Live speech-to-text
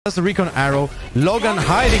That's the recon arrow. logaN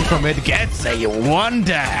hiding from it gets a one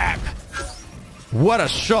dap. What a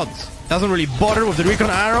shot. Doesn't really bother with the recon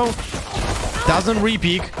arrow. Doesn't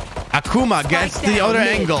repeak. Akuma gets the other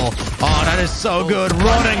angle. Oh, that is so good.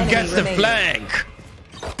 rodeN gets the flank.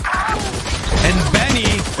 And Benny,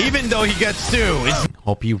 even though he gets two, is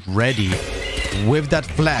hoppY ready with that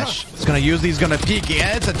flash. He's gonna use these, gonna peek. He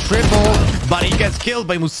gets a triple, but he gets killed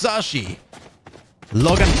by Musashi.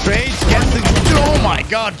 logaN trades, gets the... Oh my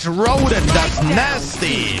god, rodeN, that's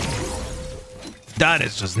nasty. That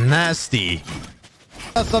is just nasty.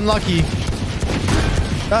 That's unlucky.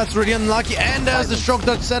 That's really unlucky. And there's the shock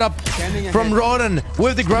dart setup from rodeN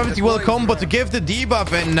with the gravity well combo to give the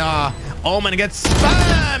debuff. And Omen gets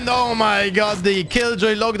spammed. Oh my god, the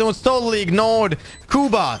killjoy logaN was totally ignored.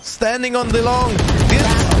 Kuba standing on the long.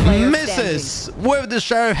 This misses with the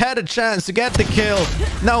sheriff, had a chance to get the kill.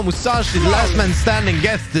 Now Musashi, the last man standing,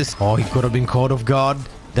 gets this. Oh, he could have been caught off guard.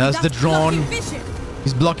 There's the drone.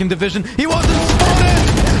 He's blocking the vision. He wasn't spotted.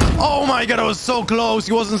 Oh my god, I was so close.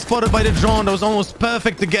 He wasn't spotted by the drone. That was almost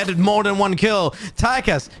perfect to get it more than one kill.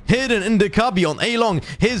 TakaS hidden in the cubby on A long.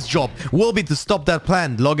 His job will be to stop that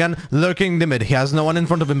plan. logaN lurking the mid. He has no one in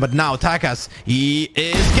front of him, but now TakaS, he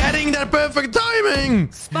is getting that perfect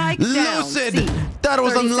timing. Spike Lucid. down, that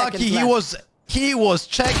was unlucky. He was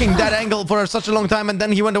checking that angle for such a long time, and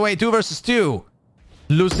then he went away. 2 versus 2.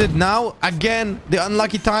 Lucid now again. The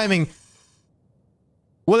unlucky timing.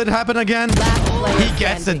 Will it happen again? He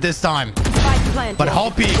gets it this time. But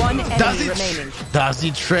hoppY, does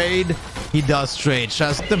he trade? He does trade.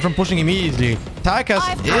 Shazeon from pushing immediately. TakaS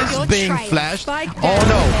is being flashed. Oh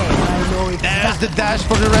no. There's the dash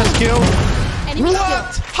for the rescue.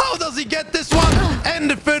 What? How does he get this one? And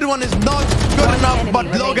the third one is not good enough, but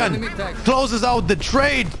logaN closes out the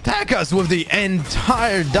trade. TakaS with the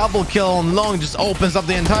entire double kill on long just opens up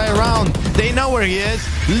the entire round. They know where he is.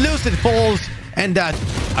 Lucid falls. And that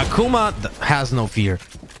Akuma has no fear.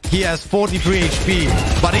 He has 43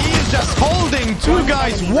 HP, but he is just holding 2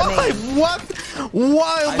 guys. Why? What?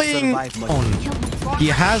 While being on. He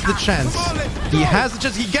has the chance. He has the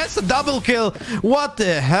chance. He gets a double kill. What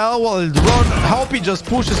the hell? Well, hoppY just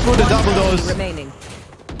pushes through the double dose.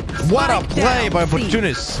 What a play by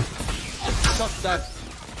Opportunists.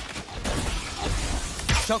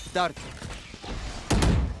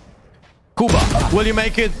 Kuba, will you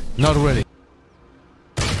make it? Not really.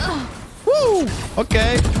 Woo!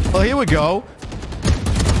 Okay, well here we go.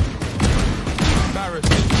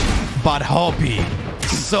 But hoppY,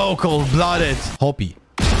 so cold-blooded. hoppY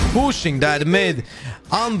pushing that mid,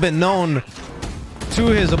 unbeknown to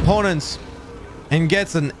his opponents, and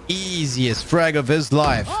gets an easiest frag of his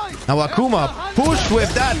life. Now Akuma pushed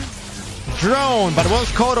with that drone, but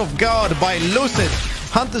was caught off guard by Lucid.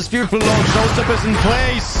 Hunter's Fearful Long showstopper is in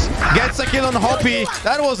place. Gets a kill on hoppY.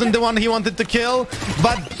 That wasn't the one he wanted to kill.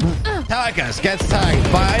 But TakaS gets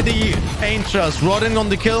tagged by the Angels. rodeN on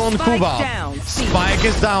the kill on Kuba. Spike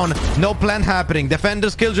is down. No plan happening.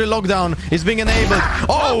 Defender's killjoy lockdown is being enabled.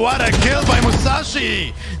 Oh, what a kill by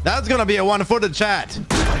Musashi. That's gonna be a one for the chat.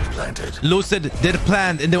 Lucid did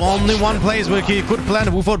plant in the only one place where he could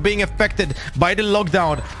plant without being affected by the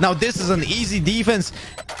lockdown. Now this is an easy defense.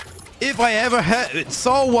 If I ever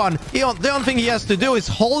saw one, the only thing he has to do is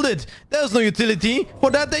hold it. There's no utility. For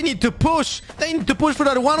that, they need to push. They need to push for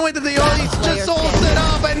that one way that they are. It's just all set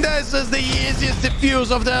up, and this is the easiest defuse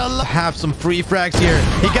of their life. Have some free frags here.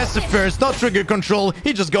 He gets the first, not trigger control.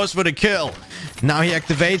 He just goes for the kill. Now he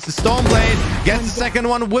activates the Stormblade, gets the second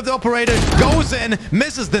one with the operator, goes in,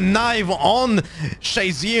 misses the knife on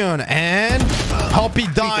Shazeon, and hoppY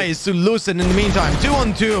dies to Lucid in the meantime. 2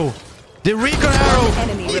 on 2. The recon arrow,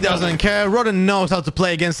 he doesn't care. rodeN knows how to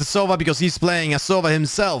play against the Sova because he's playing a Sova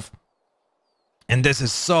himself. And this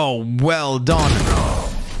is so well done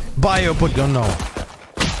by Don't know.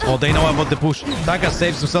 Oh, they know about the push. TakaS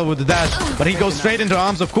saves himself with the dash, but he goes straight into the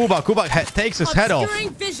arms of Kuba. Kuba takes his head off.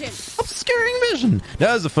 Obscuring vision.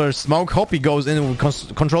 There's the first smoke. hoppY goes in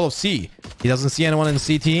with control of C. He doesn't see anyone in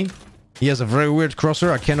CT. He has a very weird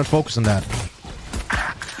crosser. I cannot focus on that.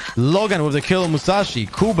 logaN with the kill on Musashi.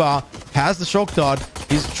 Kuba has the shock dart.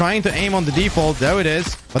 He's trying to aim on the default. There it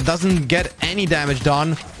is. But doesn't get any damage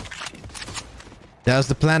done. There's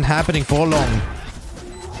the plan happening for long.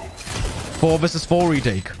 4 versus 4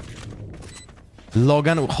 retake.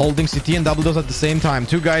 logaN holding CT and double dose at the same time.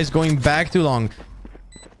 2 guys going back too long.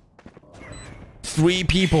 3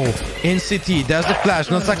 people in CT. There's the flash.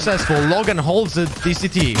 Not successful. logaN holds the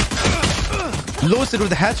CT. Lucid with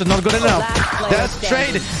the headshot, not good enough. There's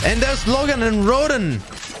trade, and there's logaN and rodeN.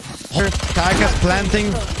 TakaS planting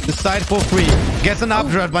the side for free. Gets an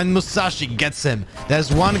updraft by Musashi. Gets him.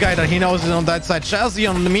 There's one guy that he knows is on that side.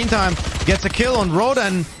 Shazeon, in the meantime, gets a kill on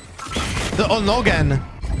rodeN. On logaN.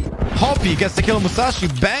 hoppY gets the kill on Musashi.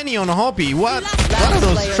 Benny on hoppY. What are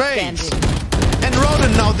those trades? And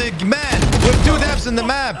rodeN now, the man with 2 depths in the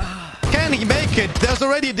map. Can he make it? There's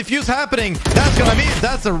already a defuse happening. That's gonna be it.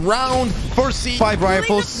 That's a round for C. 5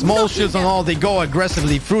 rifles, small shields on all. They go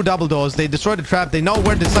aggressively through double doors. They destroy the trap. They know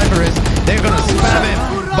where the cypher is. They're gonna spam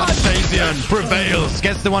it. But Shazeon prevails.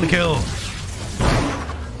 Gets the 1 kill.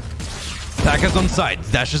 TakaS on side.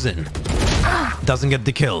 Dashes in. Doesn't get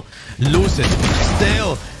the kill. Lucid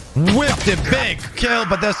still with the big kill.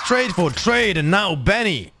 But there's trade for trade. And now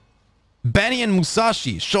Benny and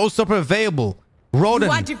Musashi. Showstopper available.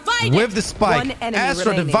 rodeN with the spike.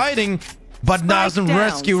 Astra dividing, but doesn't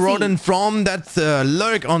rescue rodeN from that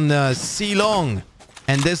lurk on C long.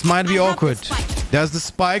 And this might be awkward. There's the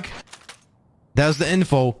spike. There's the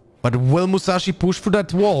info. But will Musashi push through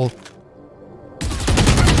that wall?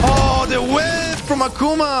 Oh, the whip from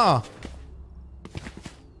Akuma!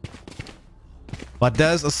 But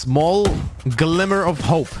there's a small glimmer of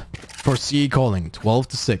hope for CE calling.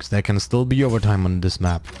 12-6. There can still be overtime on this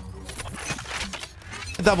map.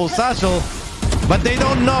 Double satchel, but they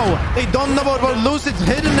don't know. They don't know about Lucid's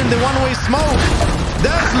hidden in the one-way smoke.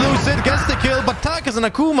 There's Lucid, gets the kill, but TakaS and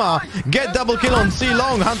Akuma get double kill on C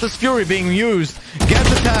long. Hunter's Fury being used. Gets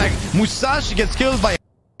the tag. Musashi gets killed by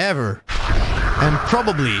ever. And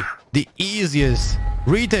probably the easiest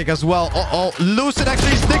retake as well. Uh-oh, Lucid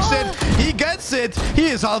actually sticks it. He gets it. He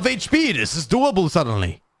is half HP. This is doable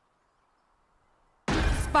suddenly.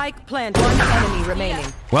 Spike plant. 1 enemy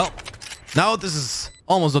remaining. Well, now this is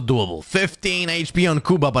almost not doable. 15 HP on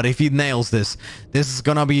Kuba, but if he nails this, this is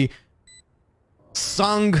gonna be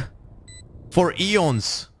sung for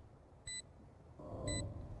eons.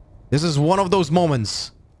 This is one of those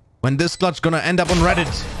moments when this clutch gonna end up on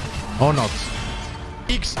Reddit. Or not.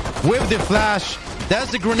 Peeks with the flash. There's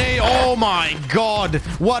the grenade. Oh my god.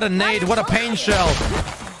 What a nade. What a pain shell.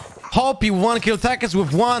 hoppY 1 kill. TakaS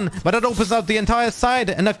with 1. But that opens up the entire side.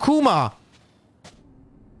 And Akuma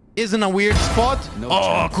is in a weird spot.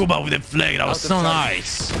 Oh, Kuba with the flag. That was so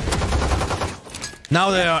nice. Now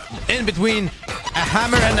they are in between a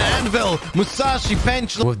hammer and an anvil. Musashi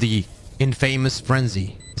bench with the infamous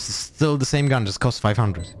frenzy. This is still the same gun, just costs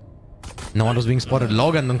 500. No one was being spotted.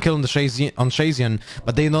 logaN on killing the Shazeon,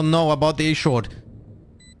 but they don't know about the A short.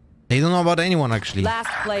 They don't know about anyone actually.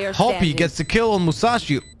 hoppY gets the kill on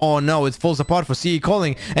Musashi. Oh no, it falls apart for CE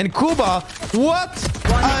calling. And Kuba, what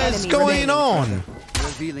is going on?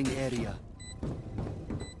 Area.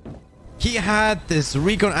 He had this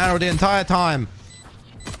recon arrow the entire time.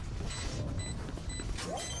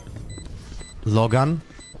 logaN.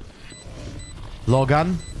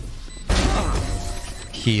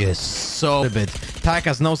 He is so bit.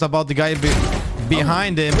 TakaS knows about the guy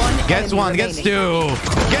behind him. Gets 1, gets 2,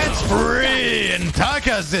 gets 3, and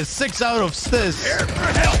TakaS is 6 out of 6.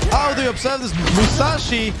 How do you observe this?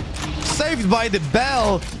 Musashi saved by the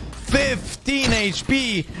bell. 15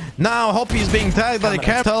 HP. Now hoppY is being tagged by the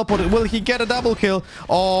cat teleport. Will he get a double kill?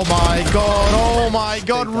 Oh my god. Oh my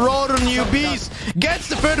god. rodeN, you beast. Gets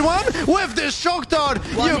the 3rd one with the shock dart.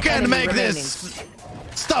 You can make this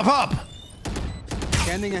stuff up.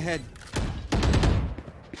 Scanning ahead.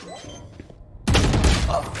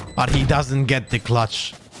 But he doesn't get the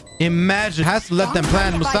clutch. Imagine. Has to let them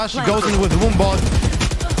plan. Musashi goes in with Woombot.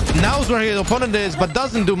 Knows where his opponent is, but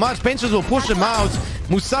doesn't do much. Pinches will push him out.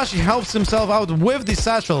 Musashi helps himself out with the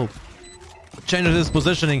satchel. Changes his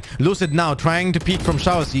positioning. Lucid now trying to peek from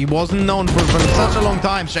showers. He wasn't known for such a long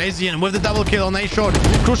time. Shazeon with the double kill on A short.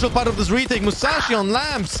 Crucial part of this retake. Musashi on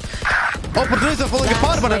lamps. Opportunities are falling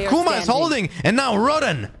apart, but Akuma is holding. And now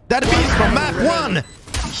rodeN. That beast from map 1.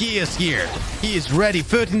 He is here. He is ready.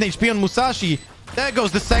 13 HP on Musashi. There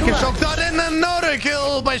goes the second shock dart. And another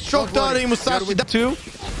kill by shock darting Musashi. 2.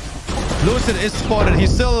 Lucid is spotted.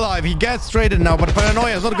 He's still alive. He gets traded now, but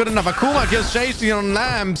paranoia is not good enough. Akuma kills Shazeon on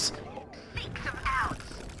lamps.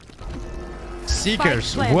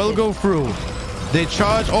 Seekers will go through. They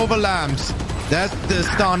charge over lamps. That's the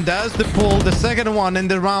stun. That's the pull. The second one in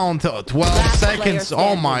the round. 12 seconds.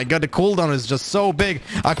 Oh my god. The cooldown is just so big.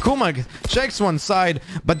 Akuma checks one side,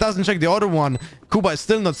 but doesn't check the other one. Kuba is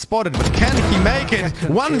still not spotted, but can he make it?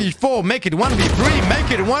 1v4. Make it 1v3.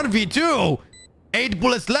 Make it 1v2. 8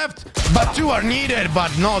 bullets left, but 2 are needed,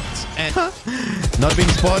 but not being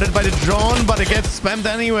spotted by the drone, but it gets spammed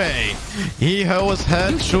anyway. He was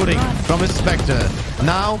head shooting from his Spectre.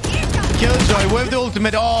 Now, Killjoy with the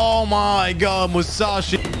ultimate. Oh my god,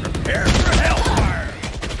 Musashi. Prepare for hellfire.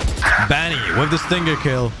 Benny with the stinger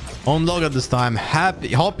kill. on logaN this time.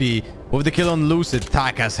 hoppY with the kill on Lucid.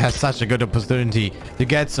 TakaS has such a good opportunity to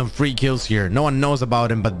get some free kills here. No one knows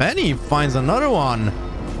about him, but Benny finds another one.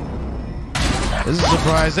 This is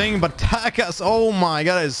surprising, but TakaS, oh my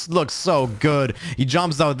god, it looks so good. He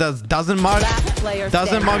jumps out, doesn't mark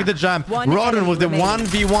the jump. rodeN with the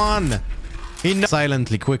 1v1. He knows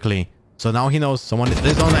silently, quickly. So now he knows someone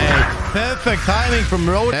is on A. Perfect timing from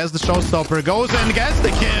rodeN. There's the showstopper. Goes and gets the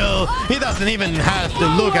kill. He doesn't even have to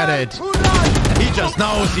look at it. He just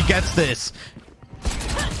knows he gets this.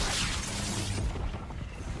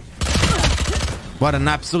 What an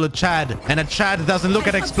absolute Chad. And a Chad doesn't look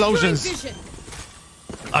at explosions.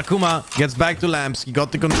 Akuma gets back to lamps. He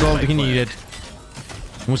got the control that he needed.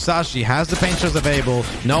 Musashi has the painters available.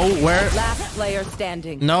 Knows where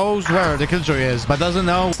the killjoy is, but doesn't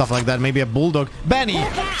know stuff like that. Maybe a bulldog. Benny,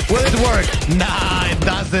 will it work? Nah, it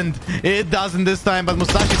doesn't. It doesn't this time, but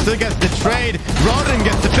Musashi still gets the trade. rodeN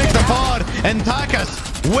gets the pick apart, and TakaS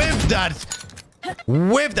with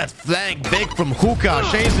that flank big from hookah.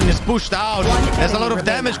 Shazeon is pushed out. There's a lot of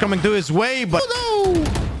damage coming to his way, but no.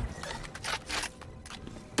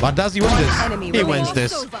 But does he win this? He wins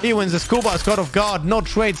this. He wins this. Kuba is God of God. No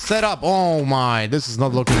trade set up. Oh my, this is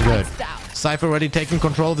not looking good. Cypher already taking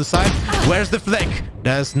control of the side. Where's the flick?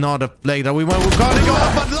 There's not a flick that we want to go,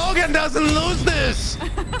 but logaN doesn't lose this.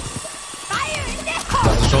 That's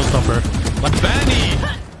a showstopper. But Benny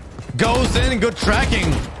goes in. Good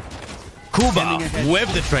tracking. Kuba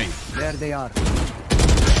with the trade. There they are.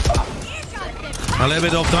 A little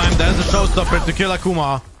bit of time. There's a showstopper to kill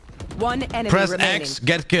Akuma. One enemy Press remaining. X,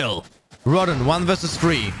 get kill. rodeN 1 versus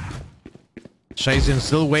 3. Shazeon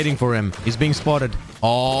still waiting for him. He's being spotted.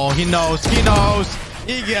 Oh, he knows. He knows.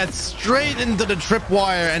 He gets straight into the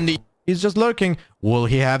tripwire and he's just lurking. Will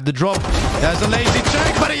he have the drop? There's a lazy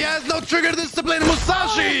check, but he has no trigger discipline.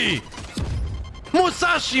 Musashi!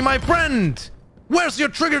 Musashi, my friend! Where's your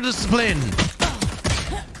trigger discipline?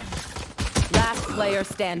 Last player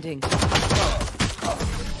standing.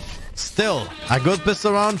 Still, a good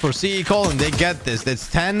pistol round for CE Call, and they get this.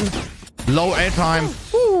 It's 10. Low airtime.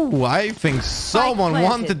 Ooh, I think someone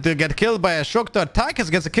wanted to get killed by a Shokta.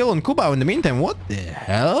 TakaS gets a kill on Kuba in the meantime. What the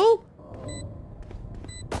hell?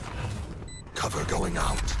 Cover going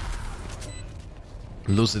out.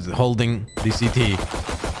 Lucid holding VCT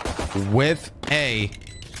with a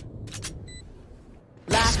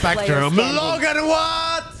Spectrum. logaN,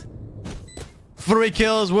 what? 3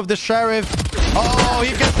 kills with the Sheriff. Oh,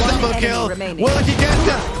 he gets the double kill. Will he get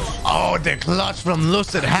that? Oh, the clutch from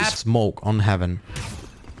Lucid. Half smoke on heaven.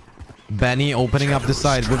 Benny opening up the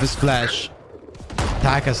side with his flash.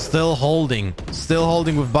 TakaS still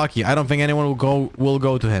holding with Bucky. I don't think anyone will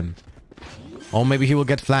go to him. Oh, maybe he will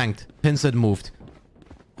get flanked. Pinsett moved.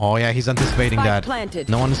 Oh yeah, he's anticipating that.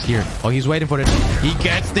 No one is here. Oh, he's waiting for it. He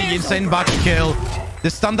gets the insane Bucky kill. The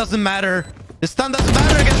stun doesn't matter. The stun doesn't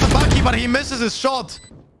matter against the Bucky, but he misses his shot.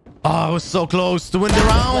 Oh, it was so close to win the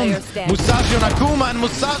round. Musashi on Akuma and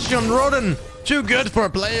Musashi on rodeN. Too good for a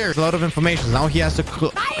player. A lot of information. Now he has to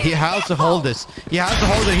hold this. He has to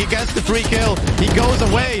hold it. He gets the free kill. He goes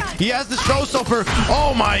away. He has the showstopper.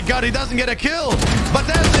 Oh my god, he doesn't get a kill. But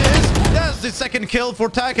that's the second kill for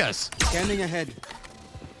TakaS. Scanning ahead.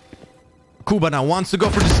 Kuba now wants to go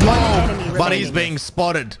for the smoke, but he's being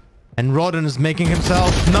spotted. And rodeN is making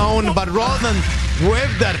himself known, but rodeN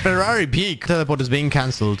with that Ferrari peak. Teleport is being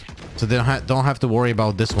cancelled, so they don't have to worry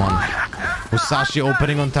about this one. Musashi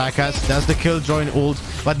opening on TakaS. That's the Killjoy ult.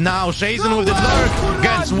 But now Shazeon with the lurk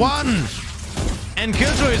gets 1. And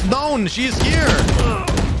Killjoy is known. She is here.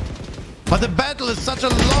 But the battle is such a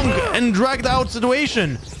long and dragged out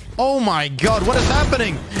situation. Oh my god, what is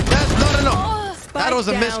happening? That's not enough. That was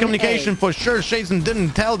a miscommunication for sure. Shazeon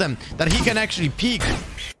didn't tell them that he can actually peek.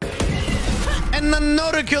 And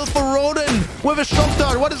another kill for rodeN with a shock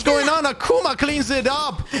dart. What is going on? Akuma cleans it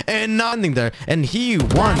up and nothing there. And he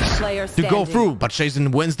wants to go through, but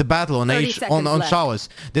Shazeon wins the battle on showers.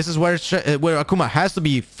 This is where Akuma has to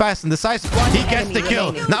be fast and decisive. He gets the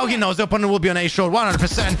kill. Now he knows the opponent will be on A short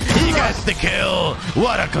 100%. He gets the kill.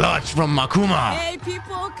 What a clutch from Akuma. Hey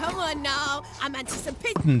people, come on now. I'm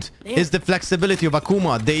anticipating. Is the flexibility of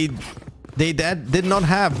Akuma. They did not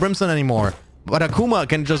have Brimstone anymore. But Akuma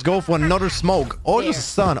can just go for another smoke or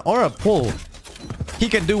just stun or a pull. He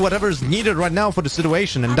can do whatever is needed right now for the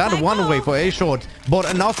situation. And that one way for A short bought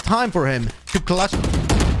enough time for him to clutch.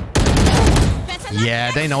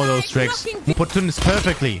 Yeah, they know those tricks. Opportunists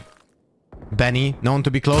perfectly. Benny, known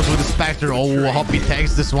to be close with the Spectre. Oh, hoppY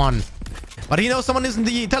takes this one. But he knows someone is in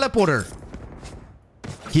the teleporter.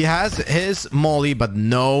 He has his molly, but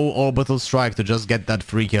no orbital strike to just get that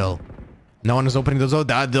free kill. No one is opening those.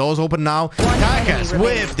 That door's open now. TakaS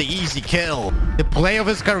with the easy kill. The play of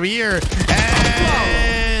his career.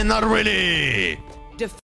 And not really.